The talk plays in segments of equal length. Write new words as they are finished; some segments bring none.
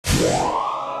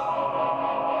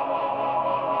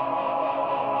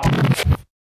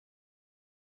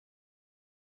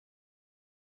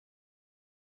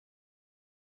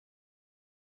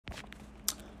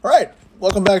All right,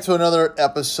 welcome back to another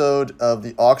episode of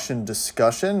the auction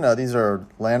discussion. These are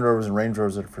Land Rovers and Range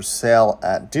Rovers that are for sale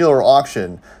at dealer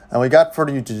auction. And we got for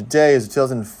you today is a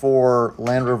 2004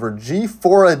 Land Rover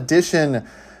G4 Edition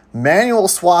manual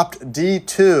swapped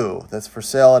D2 that's for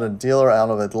sale at a dealer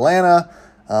out of Atlanta.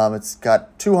 It's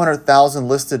got 200,000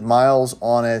 listed miles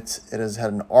on it. It has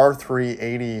had an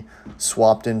R380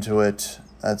 swapped into it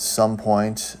at some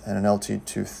point and an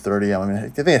LT230. I mean, I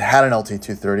think it had an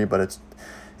LT230, but it's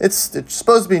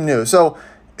supposed to be new. So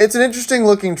it's an interesting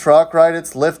looking truck, right?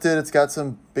 It's lifted. It's got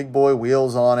some big boy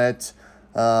wheels on it.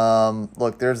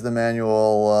 Look, there's the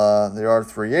manual, the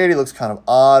R380 looks kind of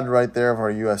odd right there for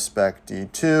a US spec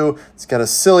D2. It's got a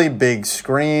silly big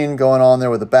screen going on there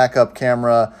with a backup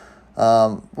camera.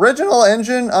 Original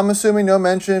engine, I'm assuming no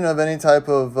mention of any type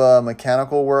of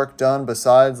mechanical work done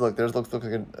besides, look, there's looks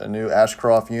like a new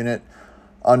Ashcroft unit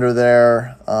under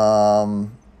there.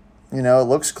 You know, it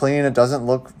looks clean. It doesn't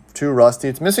look too rusty.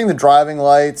 It's missing the driving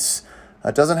lights.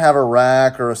 It doesn't have a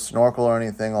rack or a snorkel or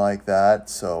anything like that.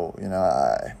 So, you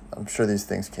know, I'm sure these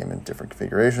things came in different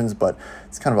configurations, but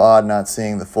it's kind of odd not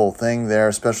seeing the full thing there,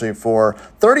 especially for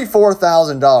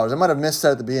 $34,000. I might have missed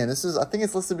that at the beginning. This is, I think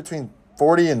it's listed between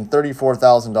 $40,000 and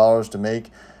 $34,000 to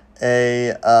make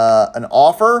an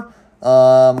offer.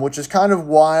 Which is kind of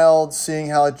wild, seeing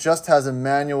how it just has a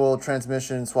manual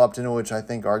transmission swapped into, which I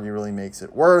think arguably makes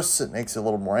it worse. It makes it a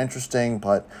little more interesting,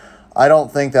 but I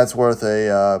don't think that's worth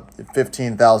a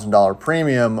 $15,000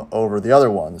 premium over the other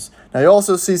ones. Now, you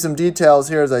also see some details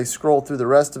here as I scroll through the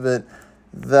rest of it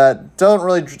that still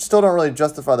don't really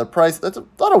justify the price. That's a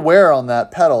lot of wear on that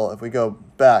pedal if we go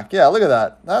back. Yeah, look at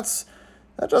that. That's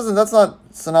not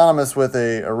synonymous with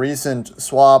a recent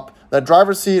swap. That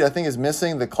driver's seat, I think, is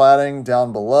missing the cladding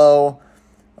down below.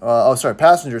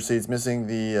 Passenger seat's missing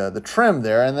the trim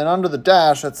there. And then under the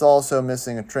dash, that's also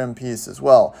missing a trim piece as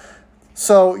well.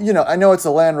 So, you know, I know it's a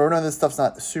Land Rover. None of this stuff's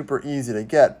not super easy to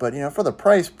get. But, you know, for the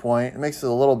price point, it makes it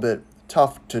a little bit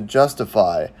tough to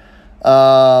justify.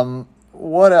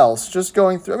 What else? Just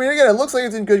going through. I mean, again, it looks like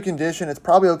it's in good condition. It's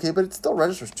probably okay, but it still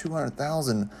registers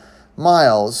 200,000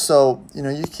 miles. So, you know,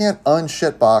 you can't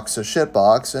unshitbox a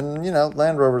shitbox, and, you know,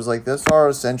 Land Rovers like this are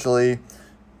essentially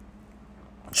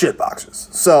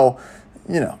shitboxes. So,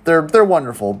 you know, they're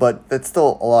wonderful, but it's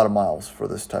still a lot of miles for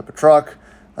this type of truck.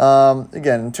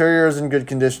 Again, interior is in good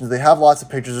conditions. They have lots of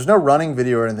pictures. There's no running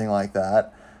video or anything like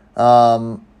that.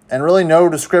 And really no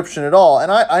description at all.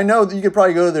 And I know that you could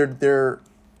probably go to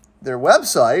their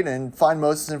website and find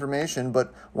most of this information,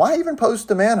 but why even post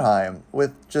to Mannheim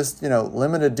with just, you know,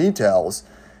 limited details?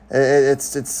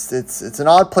 It's an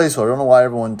odd placeholder. I don't know why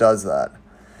everyone does that.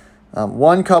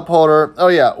 One cup holder. Oh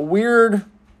yeah, weird,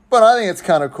 but I think it's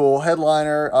kind of cool.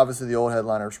 Headliner. Obviously, the old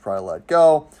headliner's probably let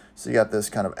go. So you got this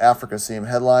kind of Africa seam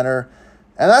headliner,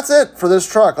 and that's it for this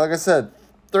truck. Like I said,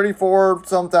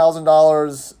 $34-some thousand,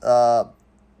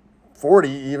 40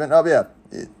 even. Oh yeah,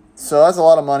 so that's a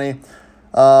lot of money.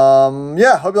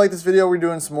 Yeah, hope you like this video. We're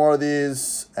doing some more of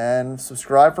these, and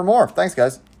subscribe for more. Thanks,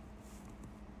 guys.